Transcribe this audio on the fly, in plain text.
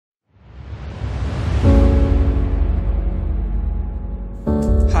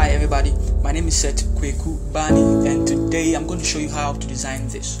My name is Seth Bani, and today I'm going to show you how to design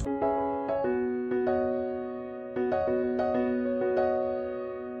this.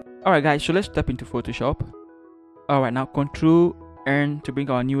 Alright guys, so let's step into Photoshop. Alright, now Control N to bring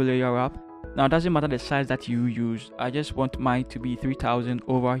our new layer up. Now it doesn't matter the size that you use. I just want mine to be 3000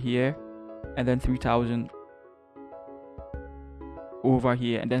 over here, and then 3000 over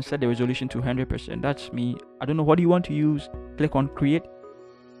here, and then set the resolution to 100%. That's me. I don't know what you want to use. Click on create.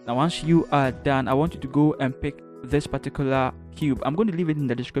 Now once you are done, I want you to go and pick this particular cube. I'm going to leave it in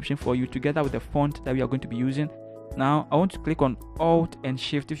the description for you together with the font that we are going to be using. Now I want to click on Alt and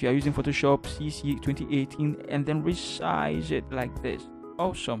Shift if you are using Photoshop CC 2018, and then resize it like this.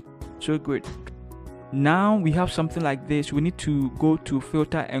 Awesome, so good. Now we have something like this. We need to go to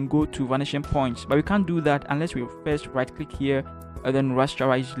filter and go to vanishing points, but we can't do that unless we first right click here and then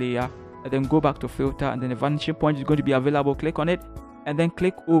rasterize layer, and then go back to filter, and then the vanishing point is going to be available. Click on it and then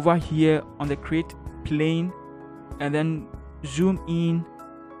click over here on the create plane, and then zoom in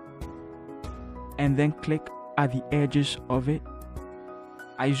and then click at the edges of it.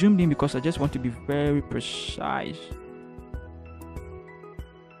 I zoomed in because I just want to be very precise.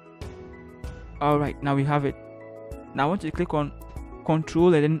 Alright, now we have it. Now I want you to click on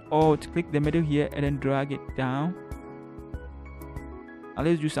Control and then Alt, click the middle here and then drag it down. Now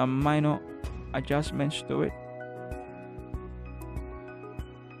let's do some minor adjustments to it.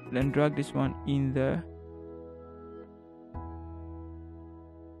 Then drag this one in there.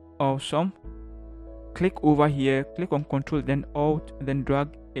 Awesome. Click over here, click on Control then Alt, then drag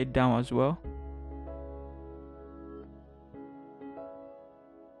it down as well.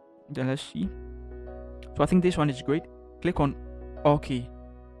 Then let's see. So I think this one is great. Click on OK.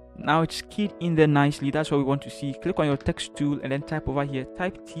 Now it's keyed in there nicely. That's what we want to see. Click on your text tool and then type over here,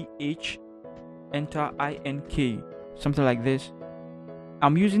 type TH, enter INK, something like this.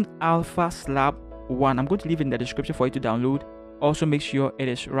 I'm using Alpha SLAB 1. I'm going to leave it in the description for you to download. Also make sure it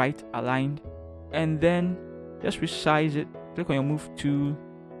is right aligned, and then just resize it. Click on your move tool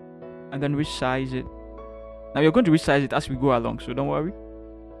and then resize it. Now you're going to resize it as we go along, so don't worry.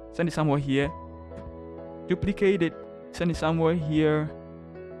 Send it somewhere here, duplicate it, send it somewhere here,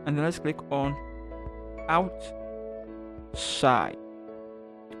 and then let's click on outside.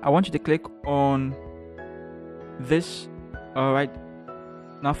 I want you to click on this. All right,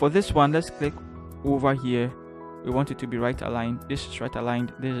 now for this one, let's click over here. We want it to be right aligned. This is right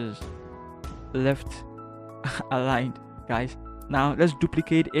aligned, this is left aligned, guys. Now let's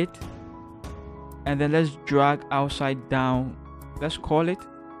duplicate it and then let's drag outside down. Let's call it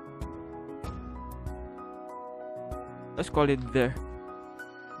the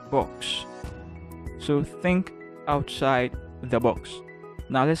box. So think outside the box.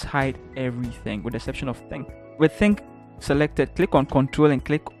 Now let's hide everything with the exception of think. With think selected, click on Control and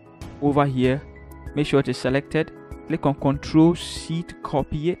click over here. Make sure it is selected. Click on Control C to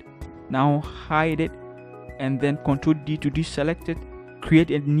copy it. Now hide it and then Control D to deselect it.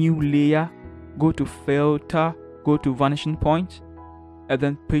 Create a new layer. Go to filter, go to vanishing point, and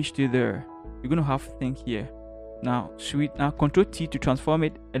then paste it there. You're gonna have think here. Now sweet. Now Control T to transform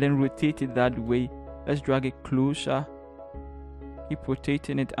it and then rotate it that way. Let's drag it closer. Keep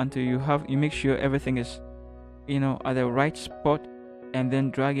rotating it until you make sure everything is at the right spot, and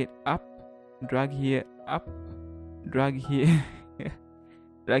then drag it up, drag here up, drag here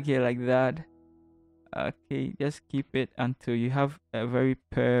drag here like that. Okay, just keep it until you have a very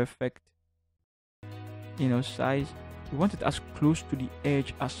perfect size. You want it as close to the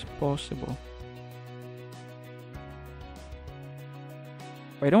edge as possible,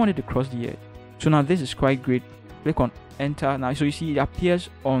 but I don't want it to cross the edge. So now this is quite great. Click on enter. Now so you see it appears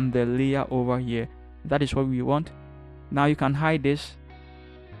on the layer over here. That is what we want. Now you can hide this.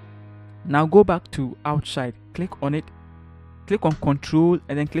 Now go back to outside, click on it, click on Control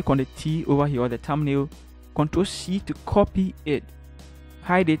and then click on the T over here, or the thumbnail. Control C to copy it,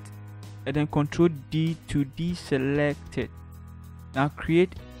 hide it, and then Control D to deselect it. Now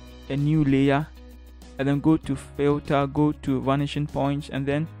create a new layer and then go to filter, go to vanishing points, and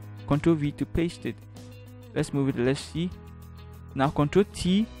then Control V to paste it. Let's move it. Let's see. Now Control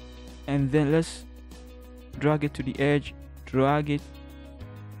T and then let's drag it to the edge, drag it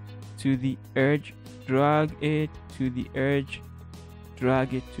to the edge, drag it to the edge,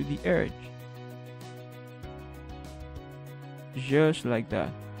 drag it to the edge, just like that.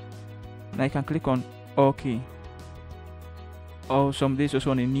 Now you can click on OK. Awesome. This is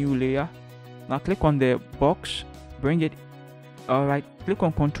also on a new layer. Now click on the box, bring it. Alright, click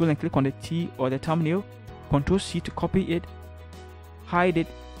on Control and click on the T or the thumbnail. Control C to copy it, hide it,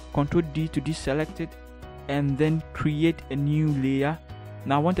 Control D to deselect it, and then create a new layer.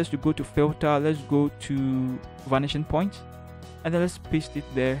 Now I want us to go to filter. Let's go to vanishing point, and then let's paste it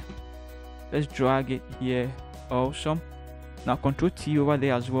there. Let's drag it here. Awesome. Now Ctrl T over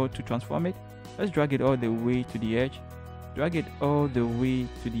there as well to transform it. Let's drag it all the way to the edge. Drag it all the way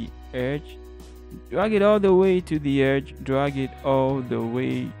to the edge. Drag it all the way to the edge. Drag it all the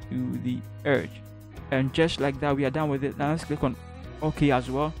way to the edge. And just like that, we are done with it. Now let's click on OK as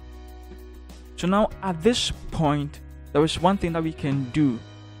well. So now at this point, there is one thing that we can do.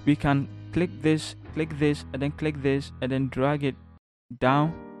 We can click this, and then click this, and then drag it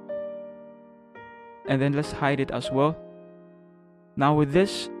down. And then let's hide it as well. Now with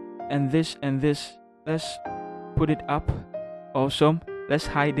this and this and this, let's put it up. Awesome. Let's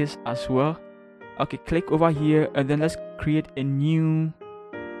hide this as well. Okay, click over here, and then let's create a new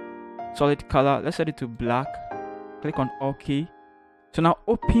solid color. Let's set it to black. Click on OK. So now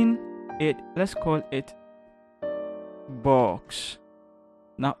open it. Let's call it box.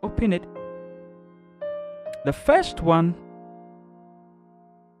 Now open it. The first one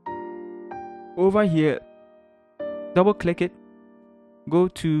over here, double click it, go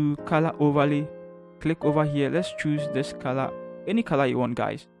to color overlay, click over here. Let's choose this color, any color you want,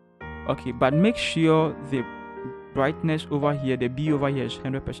 guys. Okay, but make sure the brightness over here, the B over here, is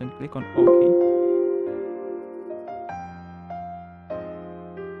 100%. Click on OK.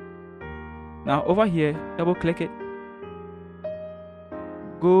 Now over here, double click it,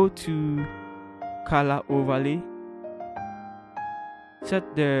 go to color overlay,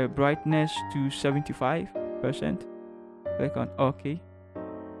 set the brightness to 75%. Click on OK.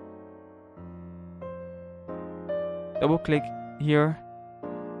 Double click here,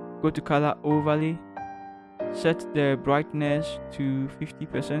 go to color overlay, set the brightness to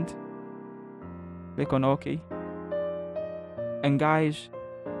 50%. Click on OK. And guys,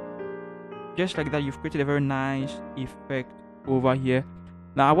 just like that, you've created a very nice effect over here.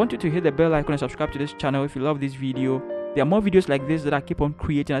 Now I want you to hit the bell icon and subscribe to this channel if you love this video. There are more videos like this that I keep on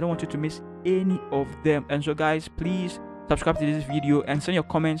creating. I don't want you to miss any of them. And so guys, please subscribe to this video and send your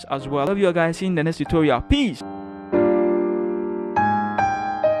comments as well. I love you guys. See you in the next tutorial. Peace.